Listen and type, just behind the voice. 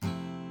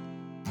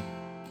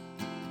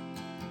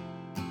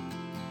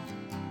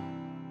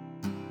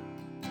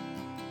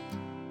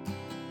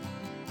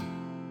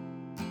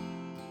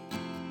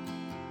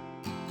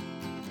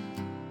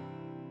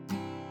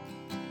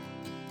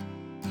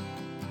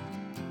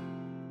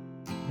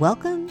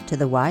Welcome to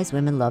the Wise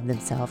Women Love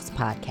Themselves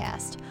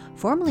podcast,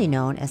 formerly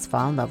known as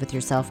Fall in Love with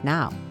Yourself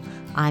Now.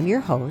 I'm your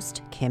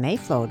host, Kim A.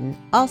 Floden,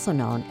 also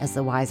known as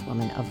the Wise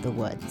Woman of the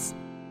Woods.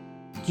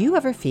 Do you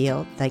ever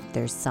feel like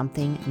there's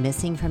something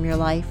missing from your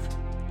life?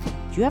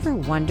 Do you ever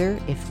wonder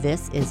if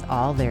this is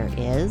all there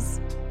is?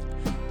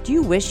 Do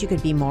you wish you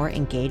could be more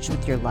engaged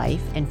with your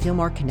life and feel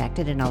more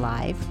connected and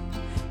alive?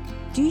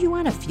 Do you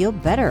want to feel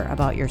better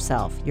about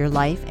yourself, your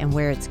life, and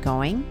where it's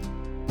going?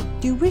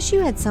 Do you wish you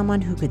had someone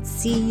who could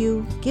see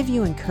you, give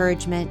you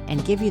encouragement,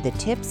 and give you the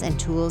tips and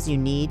tools you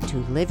need to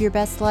live your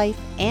best life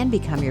and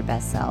become your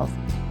best self,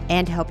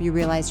 and help you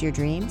realize your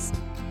dreams?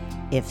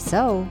 If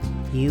so,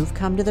 you've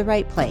come to the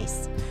right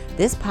place.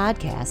 This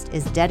podcast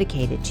is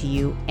dedicated to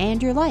you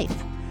and your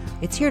life.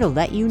 It's here to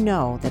let you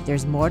know that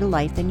there's more to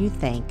life than you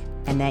think,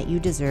 and that you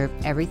deserve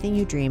everything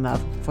you dream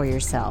of for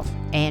yourself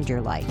and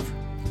your life.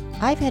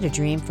 I've had a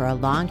dream for a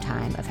long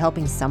time of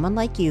helping someone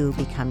like you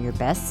become your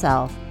best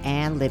self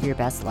and live your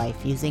best life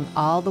using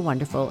all the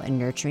wonderful and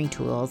nurturing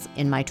tools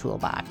in my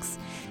toolbox,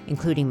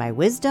 including my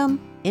wisdom,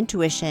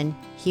 intuition,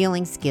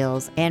 healing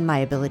skills, and my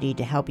ability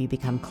to help you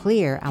become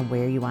clear on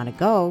where you want to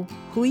go,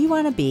 who you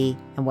want to be,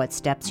 and what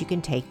steps you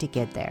can take to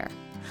get there.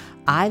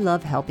 I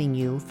love helping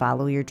you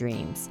follow your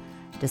dreams,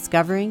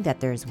 discovering that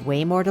there's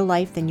way more to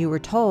life than you were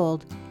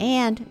told,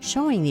 and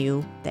showing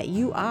you that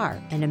you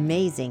are an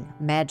amazing,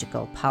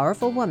 magical,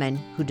 powerful woman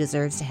who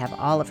deserves to have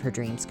all of her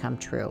dreams come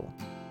true.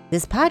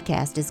 This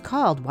podcast is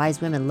called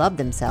Wise Women Love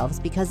Themselves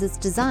because it's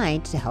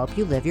designed to help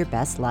you live your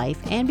best life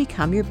and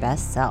become your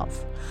best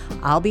self.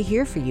 I'll be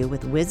here for you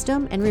with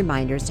wisdom and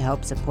reminders to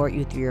help support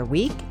you through your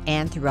week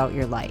and throughout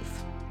your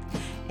life.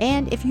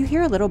 And if you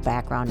hear a little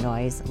background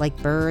noise, like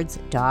birds,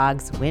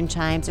 dogs, wind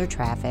chimes, or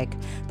traffic,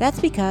 that's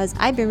because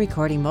I've been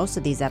recording most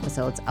of these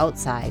episodes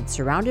outside,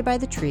 surrounded by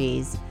the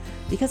trees,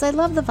 because I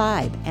love the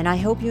vibe, and I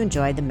hope you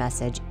enjoyed the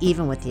message,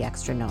 even with the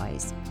extra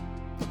noise.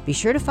 Be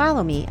sure to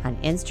follow me on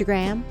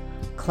Instagram,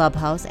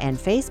 Clubhouse, and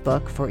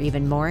Facebook for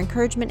even more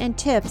encouragement and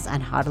tips on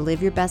how to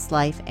live your best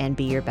life and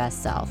be your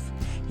best self.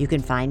 You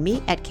can find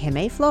me at Kim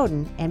A.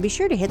 Floden, and be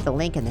sure to hit the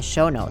link in the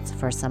show notes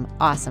for some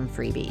awesome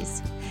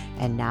freebies.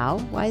 And now,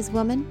 wise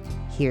woman,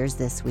 here's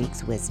this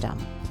week's wisdom.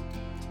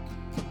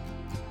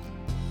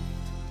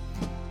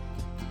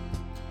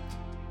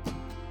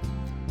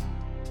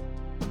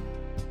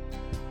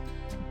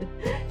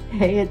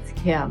 Hey, it's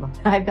Kim.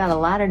 I've got a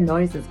lot of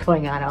noises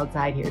going on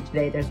outside here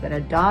today. There's been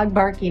a dog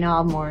barking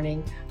all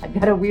morning. I've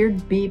got a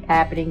weird beep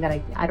happening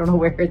that I don't know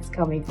where it's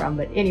coming from.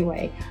 But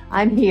anyway,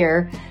 I'm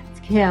here.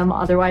 It's Kim,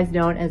 otherwise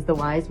known as the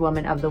Wise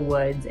Woman of the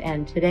Woods.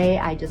 And today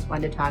I just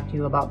wanted to talk to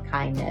you about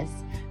kindness,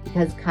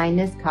 because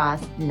kindness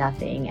costs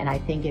nothing. And I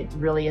think it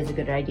really is a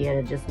good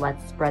idea to just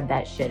let's spread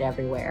that shit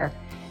everywhere.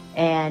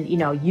 And,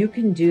 you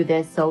can do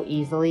this so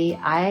easily.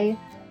 I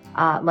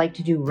like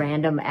to do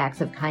random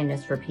acts of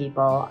kindness for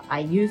people. I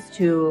used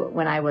to,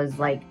 when I was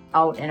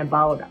out and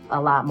about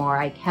a lot more,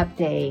 I kept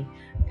a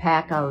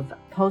pack of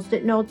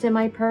Post-it notes in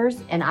my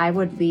purse, and I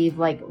would leave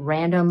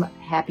random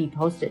happy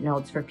Post-it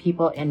notes for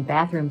people in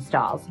bathroom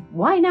stalls.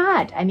 Why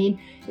not? I mean,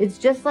 it's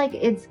just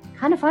it's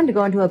kind of fun to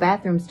go into a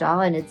bathroom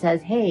stall and it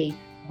says, hey,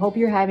 hope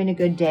you're having a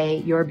good day.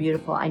 You're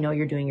beautiful. I know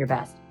you're doing your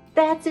best.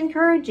 That's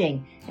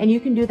encouraging. And you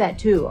can do that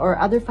too. Or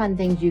other fun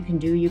things you can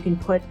do. You can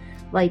put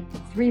 $3,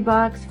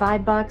 $5,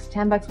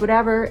 $10,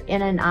 whatever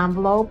in an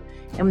envelope.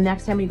 And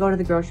next time you go to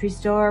the grocery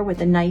store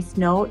with a nice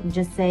note and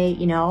just say,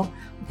 I'm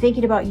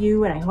thinking about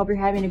you and I hope you're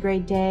having a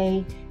great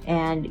day,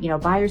 and,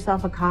 buy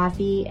yourself a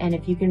coffee. And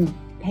if you can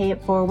pay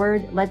it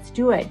forward, let's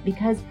do it,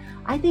 because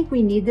I think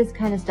we need this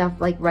kind of stuff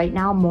right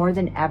now more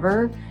than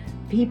ever.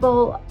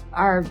 People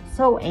are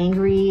so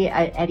angry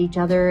at each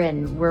other,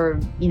 and we're,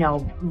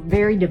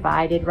 very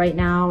divided right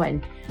now.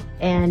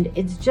 And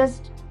it's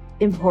just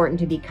important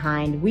to be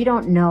kind. We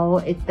don't know.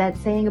 It's that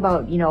saying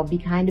about, be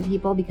kind to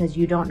people because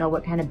you don't know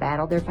what kind of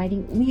battle they're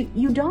fighting.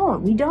 We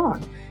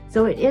don't.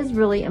 So it is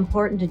really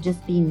important to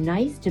just be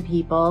nice to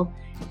people.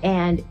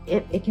 And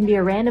it can be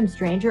a random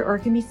stranger, or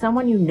it can be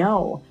someone you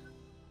know.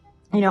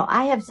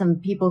 I have some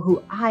people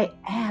who I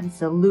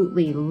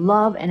absolutely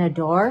love and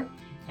adore,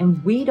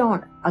 and we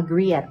don't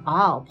agree at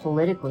all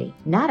politically,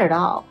 not at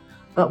all.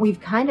 But we've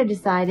kind of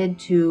decided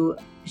to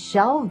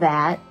shelve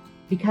that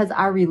because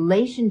our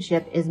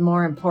relationship is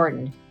more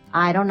important.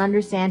 I don't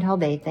understand how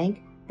they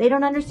think. They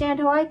don't understand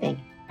how I think.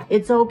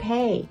 It's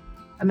okay.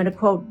 I'm going to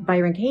quote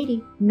Byron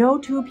Katie, no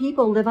two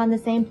people live on the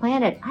same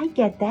planet. I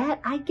get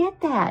that.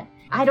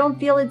 I don't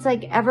feel it's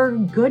ever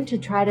good to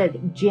try to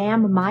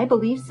jam my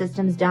belief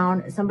systems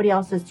down somebody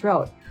else's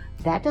throat.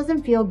 That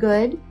doesn't feel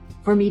good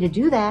for me to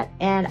do that,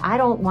 and I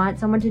don't want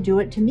someone to do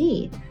it to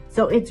me.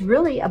 So it's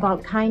really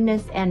about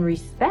kindness and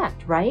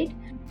respect, right?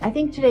 I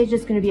think today's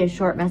just going to be a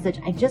short message.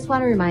 I just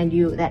want to remind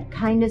you that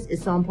kindness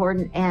is so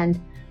important, and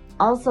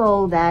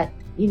also that,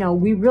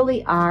 we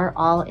really are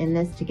all in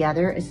this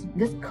together.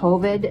 This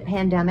COVID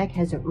pandemic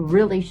has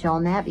really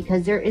shown that,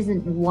 because there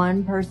isn't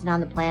one person on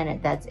the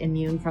planet that's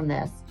immune from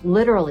this,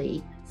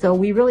 literally. So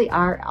we really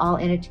are all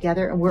in it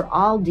together, and we're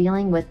all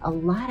dealing with a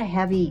lot of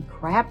heavy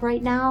crap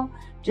right now,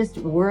 just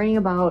worrying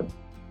about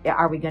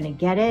Are we going to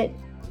get it?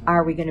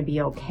 Are we going to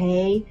be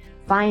okay?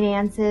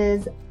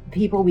 Finances,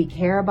 people we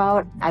care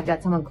about. I've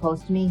got someone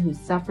close to me who's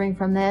suffering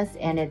from this,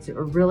 and it's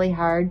really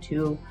hard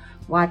to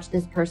watch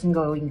this person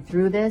going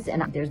through this,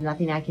 and there's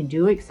nothing I can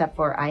do except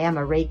for I am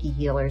a Reiki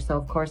healer, so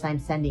of course I'm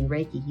sending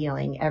Reiki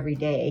healing every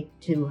day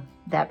to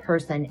that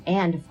person,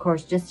 and of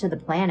course just to the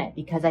planet,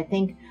 because I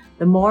think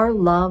the more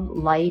love,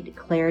 light,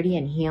 clarity,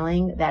 and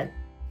healing that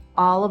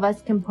all of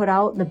us can put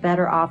out, the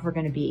better off we're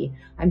going to be.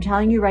 I'm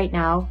telling you right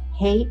now,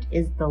 hate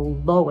is the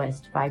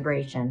lowest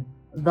vibration,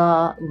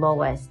 the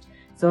lowest.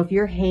 So if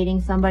you're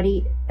hating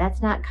somebody,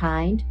 that's not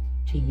kind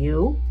to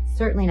you,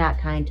 certainly not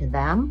kind to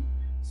them,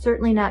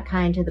 certainly not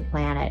kind to the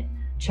planet.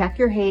 Check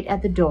your hate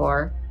at the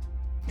door.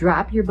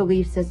 Drop your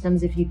belief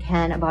systems if you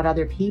can about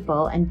other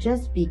people, and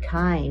just be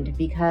kind,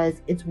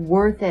 because it's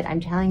worth it. I'm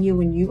telling you,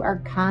 when you are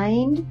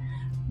kind,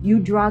 you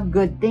draw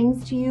good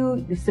things to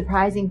you.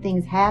 Surprising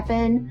things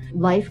happen.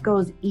 Life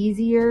goes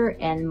easier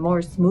and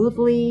more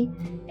smoothly.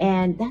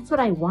 And that's what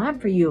I want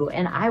for you.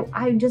 And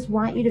I just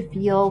want you to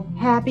feel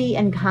happy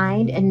and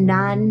kind and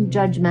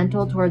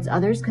non-judgmental towards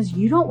others, because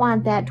you don't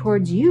want that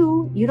towards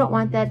you. You don't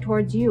want that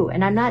towards you.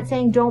 And I'm not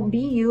saying don't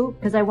be you,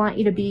 because I want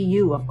you to be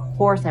you. Of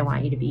course I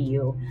want you to be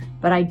you.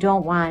 But I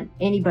don't want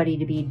anybody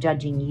to be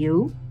judging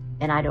you.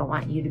 And I don't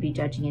want you to be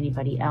judging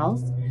anybody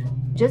else.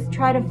 Just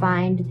try to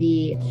find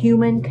the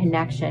human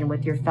connection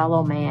with your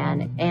fellow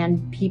man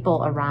and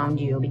people around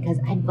you, because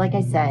like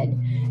I said,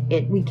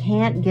 we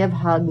can't give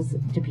hugs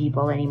to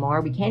people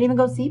anymore. We can't even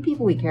go see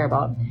people we care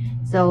about.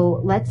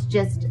 So let's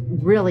just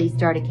really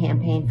start a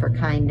campaign for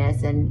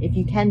kindness. And if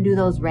you can do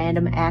those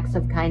random acts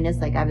of kindness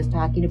like I was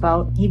talking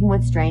about, even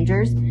with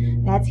strangers,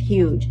 that's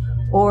huge.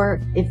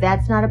 Or if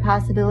that's not a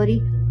possibility,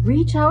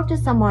 reach out to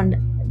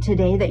someone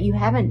today that you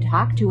haven't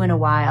talked to in a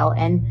while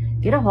and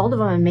get a hold of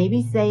them, and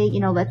maybe say,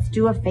 let's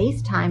do a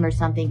FaceTime or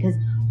something, because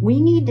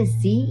we need to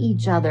see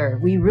each other.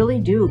 We really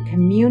do.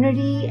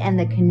 Community and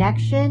the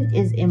connection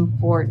is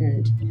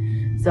important.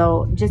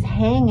 So just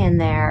hang in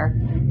there.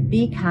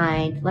 Be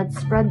kind. Let's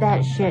spread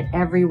that shit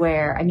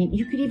everywhere. I mean,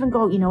 you could even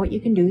go, what you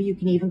can do? You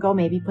can even go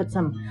maybe put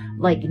some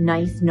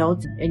nice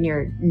notes in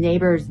your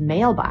neighbor's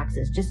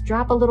mailboxes. Just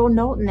drop a little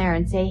note in there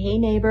and say, hey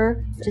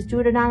neighbor, just do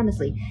it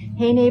anonymously.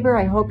 Hey neighbor,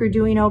 I hope you're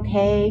doing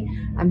okay.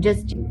 I'm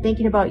just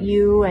thinking about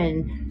you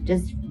and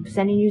just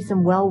sending you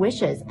some well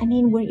wishes. I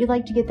mean, wouldn't you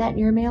like to get that in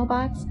your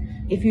mailbox?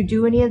 If you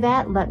do any of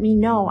that, let me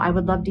know. I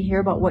would love to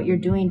hear about what you're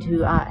doing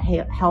to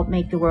help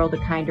make the world a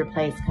kinder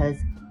place, because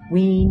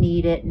we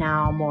need it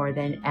now more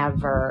than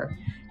ever.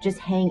 Just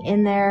hang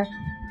in there.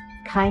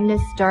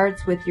 Kindness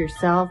starts with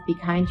yourself. Be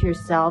kind to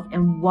yourself,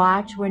 and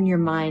watch when your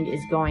mind is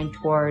going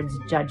towards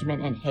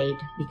judgment and hate,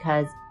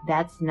 because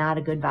that's not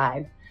a good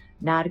vibe.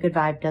 Not a good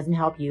vibe. Doesn't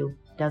help you.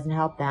 Doesn't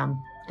help them.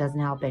 Doesn't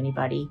help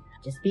anybody.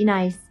 Just be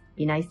nice.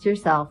 Be nice to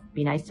yourself.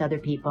 Be nice to other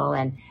people.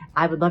 And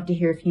I would love to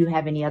hear if you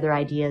have any other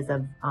ideas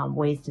of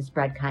ways to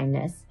spread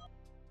kindness.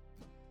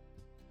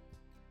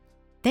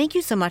 Thank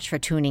you so much for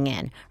tuning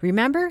in.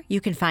 Remember,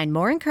 you can find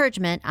more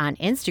encouragement on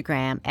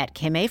Instagram at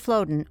Kim A.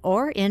 Floden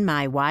or in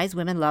my Wise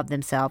Women Love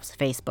Themselves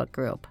Facebook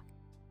group.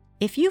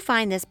 If you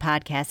find this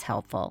podcast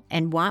helpful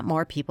and want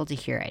more people to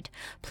hear it,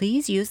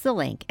 please use the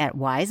link at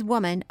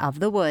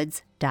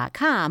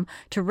wisewomanofthewoods.com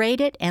to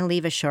rate it and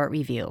leave a short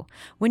review.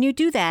 When you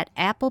do that,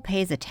 Apple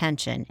pays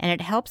attention and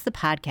it helps the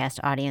podcast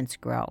audience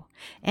grow.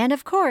 And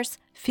of course,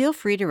 feel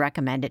free to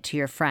recommend it to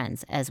your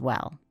friends as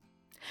well.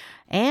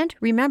 And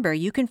remember,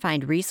 you can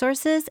find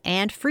resources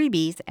and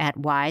freebies at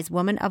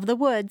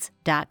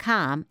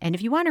wisewomanofthewoods.com. And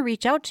if you want to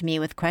reach out to me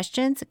with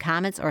questions,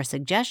 comments, or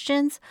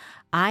suggestions,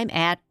 I'm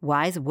at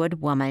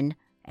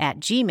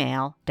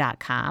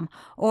wisewoodwoman@gmail.com,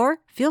 or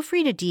feel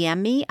free to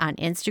DM me on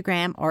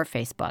Instagram or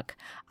Facebook.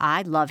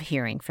 I love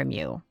hearing from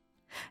you.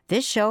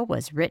 This show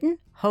was written,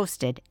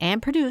 hosted,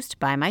 and produced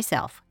by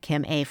myself,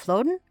 Kim A.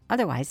 Floden,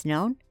 otherwise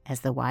known as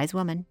the Wise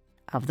Woman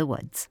of the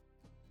Woods.